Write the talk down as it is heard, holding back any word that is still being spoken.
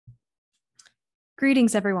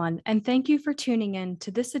Greetings, everyone, and thank you for tuning in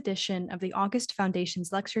to this edition of the August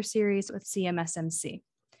Foundation's lecture series with CMSMC.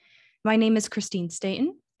 My name is Christine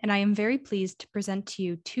Staton, and I am very pleased to present to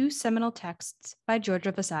you two seminal texts by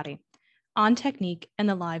Giorgio Vasari on technique and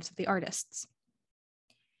the lives of the artists.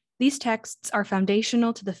 These texts are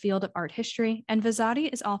foundational to the field of art history, and Vasari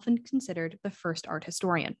is often considered the first art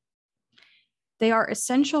historian. They are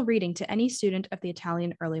essential reading to any student of the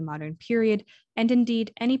Italian early modern period, and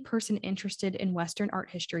indeed any person interested in Western art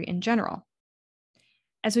history in general.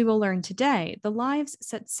 As we will learn today, the lives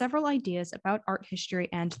set several ideas about art history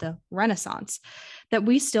and the Renaissance that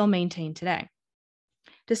we still maintain today.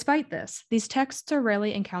 Despite this, these texts are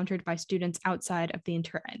rarely encountered by students outside of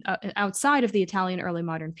the Italian early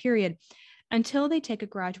modern period until they take a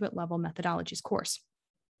graduate level methodologies course.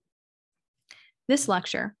 This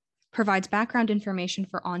lecture provides background information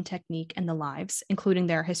for On Technique and the Lives, including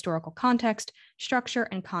their historical context, structure,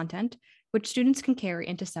 and content, which students can carry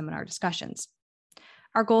into seminar discussions.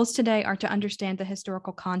 Our goals today are to understand the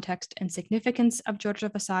historical context and significance of Giorgio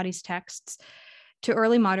Vasari's texts to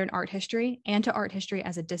early modern art history and to art history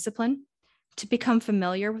as a discipline, to become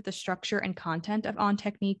familiar with the structure and content of On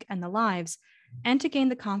Technique and the Lives, and to gain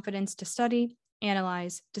the confidence to study,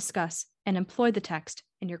 analyze, discuss, and employ the text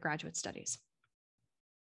in your graduate studies.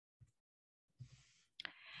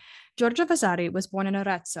 Giorgio Vasari was born in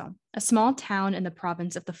Arezzo, a small town in the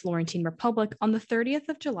province of the Florentine Republic, on the 30th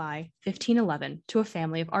of July, 1511, to a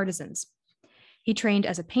family of artisans. He trained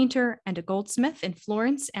as a painter and a goldsmith in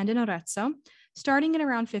Florence and in Arezzo, starting in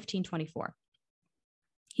around 1524.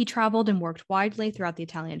 He traveled and worked widely throughout the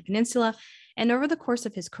Italian peninsula, and over the course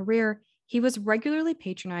of his career, he was regularly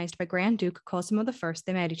patronized by Grand Duke Cosimo I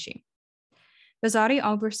de' Medici. Vasari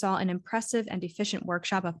oversaw an impressive and efficient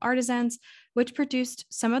workshop of artisans, which produced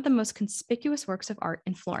some of the most conspicuous works of art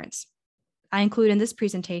in Florence. I include in this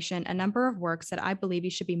presentation a number of works that I believe you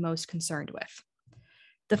should be most concerned with: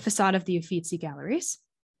 the facade of the Uffizi galleries,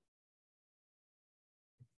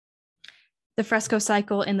 the fresco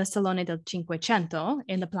cycle in the Salone del Cinquecento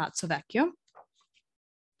in the Palazzo Vecchio,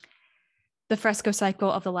 the fresco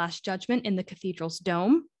cycle of the Last Judgment in the cathedral's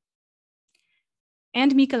dome,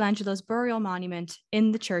 and Michelangelo's burial monument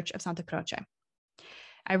in the Church of Santa Croce.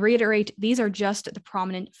 I reiterate, these are just the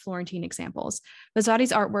prominent Florentine examples.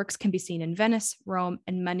 Vasari's artworks can be seen in Venice, Rome,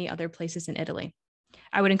 and many other places in Italy.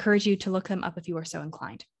 I would encourage you to look them up if you are so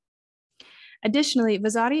inclined. Additionally,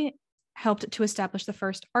 Vasari helped to establish the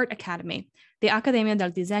first art academy, the Accademia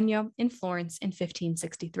del Disegno, in Florence in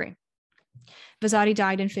 1563. Vasari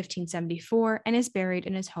died in 1574 and is buried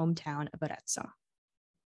in his hometown of Arezzo.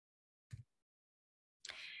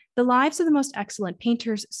 The Lives of the Most Excellent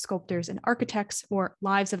Painters, Sculptors, and Architects, or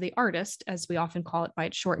Lives of the Artist, as we often call it by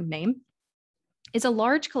its shortened name, is a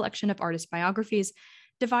large collection of artist biographies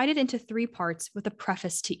divided into three parts with a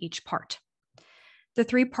preface to each part. The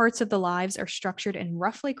three parts of the lives are structured in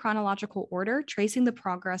roughly chronological order, tracing the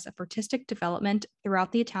progress of artistic development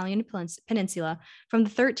throughout the Italian peninsula from the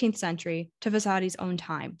 13th century to Vasari's own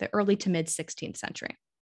time, the early to mid 16th century.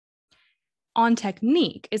 On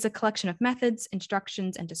Technique is a collection of methods,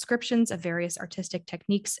 instructions, and descriptions of various artistic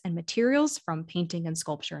techniques and materials from painting and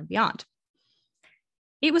sculpture and beyond.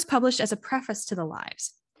 It was published as a preface to the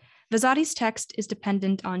Lives. Vasari's text is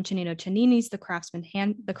dependent on Cennino Cennini's The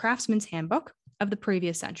Craftsman's Handbook of the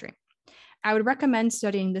previous century. I would recommend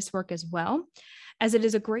studying this work as well, as it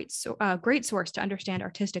is a great source to understand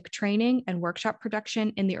artistic training and workshop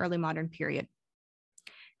production in the early modern period.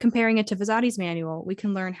 Comparing it to Vasari's manual, we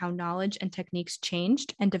can learn how knowledge and techniques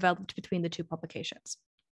changed and developed between the two publications.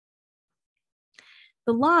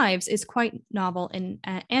 The Lives is quite novel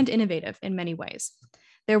and innovative in many ways.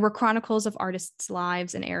 There were chronicles of artists'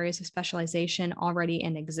 lives and areas of specialization already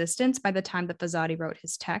in existence by the time that Vasari wrote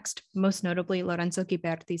his text, most notably Lorenzo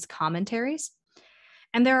Ghiberti's commentaries.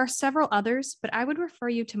 And there are several others, but I would refer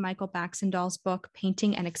you to Michael Baxendall's book,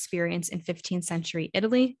 Painting and Experience in 15th Century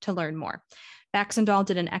Italy, to learn more. Baxendall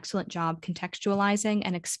did an excellent job contextualizing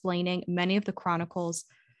and explaining many of the chronicles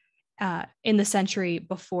in the century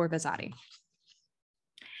before Vasari.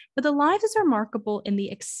 But the Lives is remarkable in the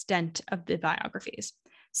extent of the biographies.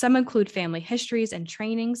 Some include family histories and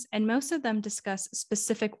trainings, and most of them discuss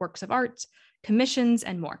specific works of art, commissions,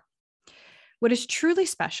 and more. What is truly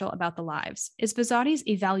special about the Lives is Vasari's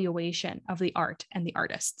evaluation of the art and the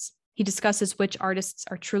artists. He discusses which artists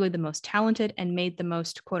are truly the most talented and made the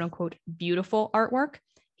most quote unquote beautiful artwork.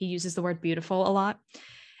 He uses the word beautiful a lot,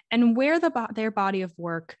 and where their body of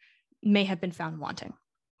work may have been found wanting.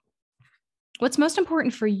 What's most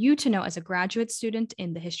important for you to know as a graduate student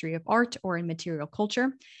in the history of art or in material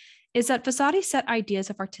culture is that Vasari set ideas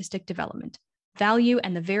of artistic development value,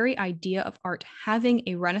 and the very idea of art having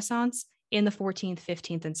a renaissance in the 14th,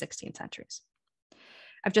 15th, and 16th centuries. I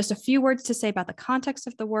have just a few words to say about the context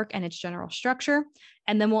of the work and its general structure,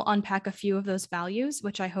 and then we'll unpack a few of those values,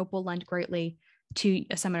 which I hope will lend greatly to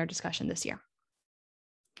a seminar discussion this year.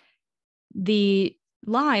 The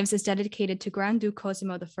Lives is dedicated to Grand Duke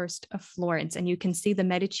Cosimo I of Florence, and you can see the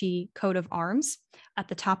Medici coat of arms at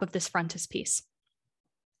the top of this frontispiece.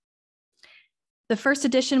 The first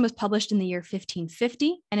edition was published in the year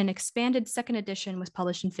 1550, and an expanded second edition was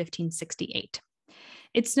published in 1568.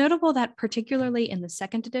 It's notable that particularly in the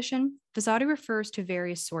second edition, Vasari refers to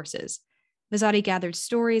various sources. Vasari gathered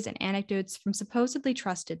stories and anecdotes from supposedly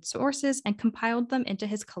trusted sources and compiled them into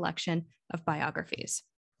his collection of biographies.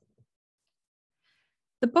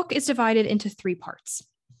 The book is divided into 3 parts.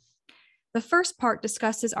 The first part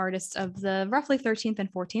discusses artists of the roughly 13th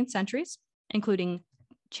and 14th centuries, including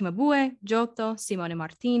Cimabue, Giotto, Simone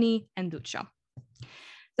Martini, and Duccio.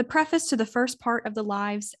 The preface to the first part of the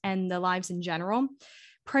Lives and the Lives in general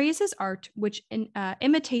praises art which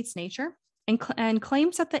imitates nature and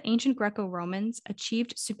claims that the ancient Greco-Romans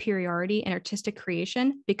achieved superiority in artistic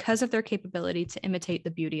creation because of their capability to imitate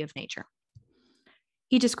the beauty of nature.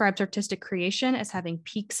 He describes artistic creation as having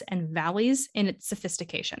peaks and valleys in its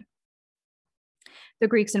sophistication. The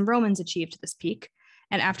Greeks and Romans achieved this peak,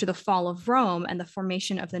 and after the fall of Rome and the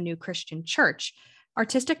formation of the new Christian church,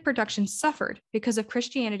 artistic production suffered because of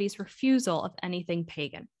Christianity's refusal of anything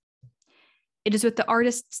pagan. It is with the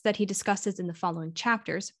artists that he discusses in the following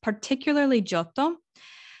chapters, particularly Giotto,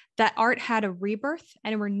 that art had a rebirth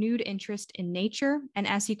and a renewed interest in nature, and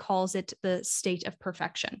as he calls it, the state of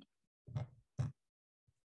perfection.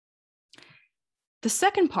 The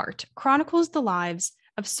second part chronicles the lives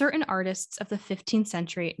of certain artists of the 15th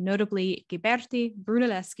century, notably Ghiberti,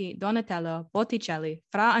 Brunelleschi, Donatello, Botticelli,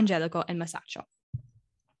 Fra Angelico, and Masaccio.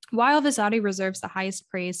 While Vasari reserves the highest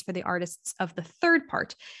praise for the artists of the third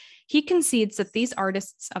part, he concedes that these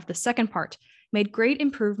artists of the second part made great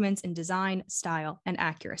improvements in design, style, and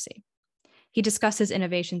accuracy. He discusses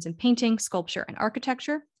innovations in painting, sculpture, and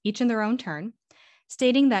architecture, each in their own turn,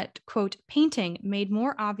 stating that, quote, painting made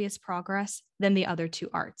more obvious progress than the other 2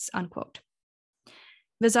 arts, unquote.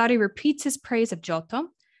 Vasari repeats his praise of Giotto,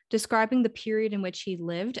 describing the period in which he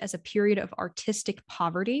lived as a period of artistic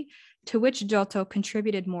poverty, to which Giotto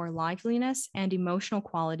contributed more liveliness and emotional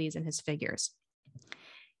qualities in his figures.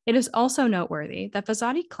 It is also noteworthy that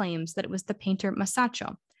Vasari claims that it was the painter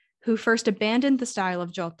Masaccio who first abandoned the style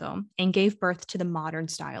of Giotto and gave birth to the modern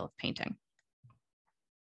style of painting.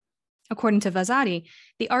 According to Vasari,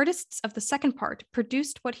 the artists of the second part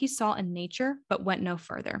produced what he saw in nature, but went no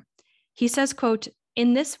further. He says, quote,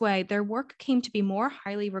 in this way, their work came to be more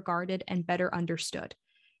highly regarded and better understood,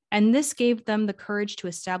 and this gave them the courage to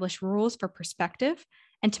establish rules for perspective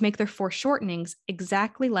and to make their foreshortenings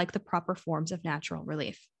exactly like the proper forms of natural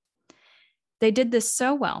relief. They did this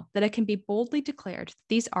so well that it can be boldly declared that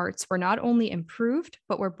these arts were not only improved,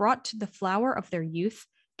 but were brought to the flower of their youth,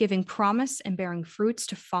 giving promise and bearing fruits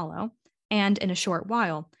to follow, and in a short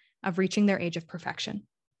while, of reaching their age of perfection,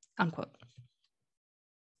 unquote.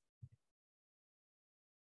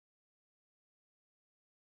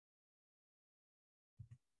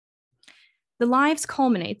 The Lives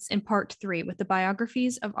culminates in part 3 with the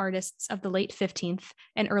biographies of artists of the late 15th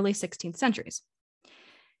and early 16th centuries,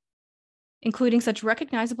 including such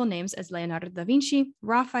recognizable names as Leonardo da Vinci,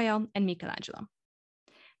 Raphael, and Michelangelo.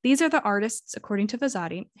 These are the artists, according to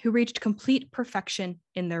Vasari, who reached complete perfection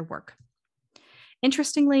in their work.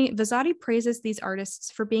 Interestingly, Vasari praises these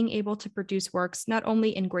artists for being able to produce works not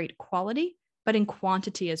only in great quality, but in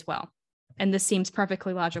quantity as well. And this seems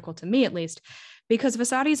perfectly logical to me, at least, because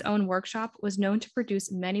Vasari's own workshop was known to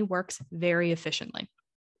produce many works very efficiently.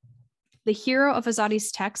 The hero of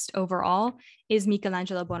Vasari's text overall is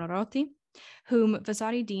Michelangelo Buonarroti, whom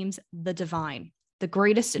Vasari deems the divine, the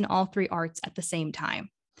greatest in all 3 arts at the same time.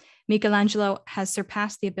 Michelangelo has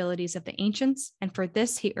surpassed the abilities of the ancients, and for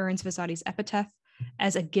this he earns Vasari's epitaph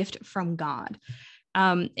as a gift from God.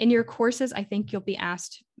 In your courses, I think you'll be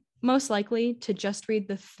asked most likely to just read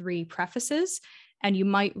the 3 prefaces, and you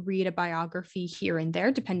might read a biography here and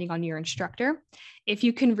there, depending on your instructor. If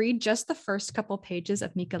you can read just the first couple pages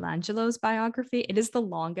of Michelangelo's biography, it is the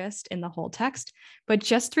longest in the whole text, but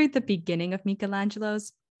just read the beginning of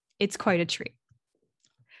Michelangelo's. It's quite a treat.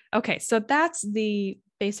 Okay, so that's the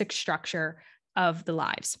basic structure of the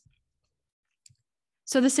Lives.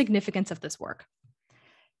 So the significance of this work.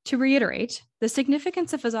 To reiterate, the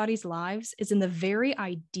significance of Vasari's Lives is in the very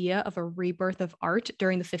idea of a rebirth of art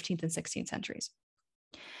during the 15th and 16th centuries.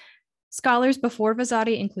 Scholars before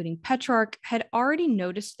Vasari, including Petrarch, had already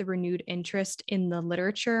noticed the renewed interest in the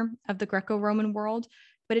literature of the Greco-Roman world,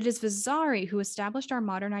 but it is Vasari who established our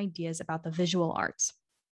modern ideas about the visual arts.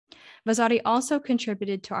 Vasari also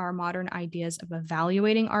contributed to our modern ideas of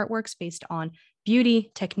evaluating artworks based on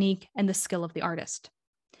beauty, technique, and the skill of the artist.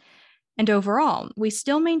 And overall, we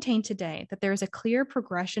still maintain today that there is a clear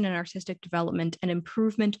progression in artistic development and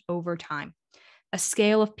improvement over time, a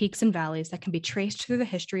scale of peaks and valleys that can be traced through the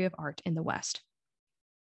history of art in the West.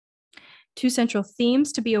 Two central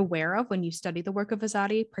themes to be aware of when you study the work of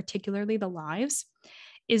Vasari, particularly the lives,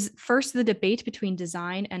 is first the debate between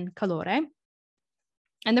design and colore,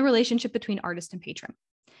 and the relationship between artist and patron.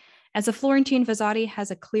 As a Florentine, Vasari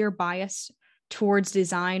has a clear bias towards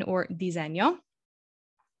design or disegno,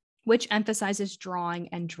 which emphasizes drawing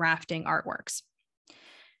and drafting artworks.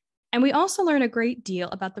 And we also learn a great deal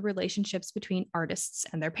about the relationships between artists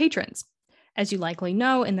and their patrons. As you likely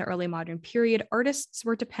know, in the early modern period, artists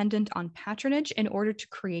were dependent on patronage in order to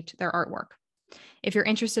create their artwork. If you're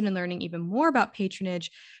interested in learning even more about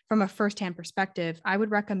patronage from a firsthand perspective, I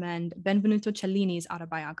would recommend Benvenuto Cellini's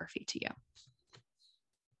autobiography to you.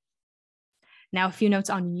 Now, a few notes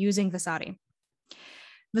on using Vasari.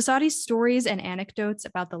 Vasari's stories and anecdotes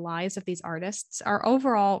about the lives of these artists are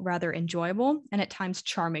overall rather enjoyable and at times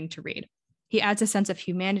charming to read. He adds a sense of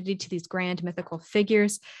humanity to these grand mythical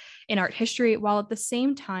figures in art history, while at the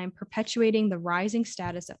same time perpetuating the rising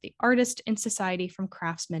status of the artist in society from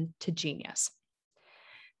craftsman to genius.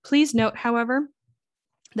 Please note, however,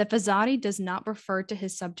 that Vasari does not refer to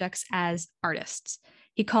his subjects as artists.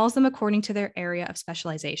 He calls them according to their area of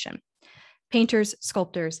specialization: painters,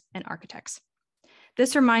 sculptors, and architects.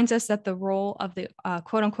 This reminds us that the role of the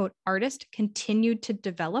quote-unquote artist continued to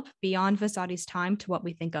develop beyond Vasari's time to what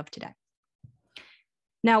we think of today.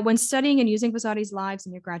 Now, when studying and using Vasari's lives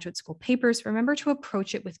in your graduate school papers, remember to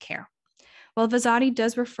approach it with care. While Vasari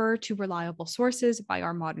does refer to reliable sources, by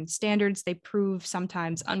our modern standards, they prove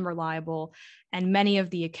sometimes unreliable, and many of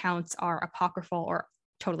the accounts are apocryphal or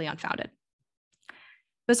totally unfounded.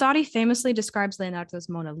 Vasari famously describes Leonardo's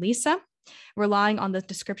Mona Lisa, relying on the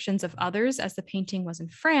descriptions of others, as the painting was in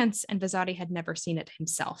France and Vasari had never seen it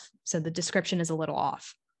himself, so the description is a little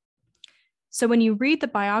off. So when you read the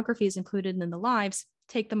biographies included in the lives,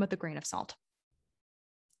 take them with a grain of salt.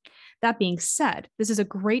 That being said, this is a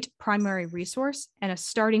great primary resource and a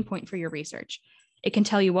starting point for your research. It can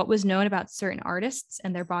tell you what was known about certain artists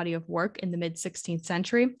and their body of work in the mid-16th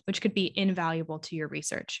century, which could be invaluable to your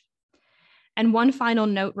research. And one final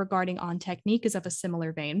note regarding On Technique is of a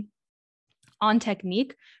similar vein. On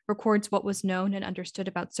Technique records what was known and understood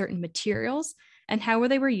about certain materials and how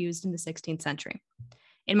they were used in the 16th century.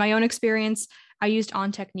 In my own experience, I used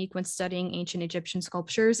On Technique when studying ancient Egyptian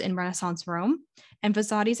sculptures in Renaissance Rome, and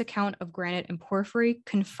Vasari's account of granite and porphyry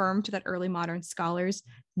confirmed that early modern scholars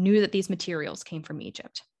knew that these materials came from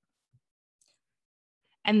Egypt.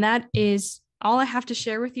 And that is all I have to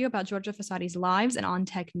share with you about Giorgio Vasari's lives and On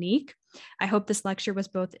Technique. I hope this lecture was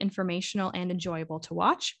both informational and enjoyable to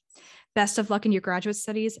watch. Best of luck in your graduate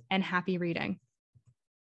studies and happy reading.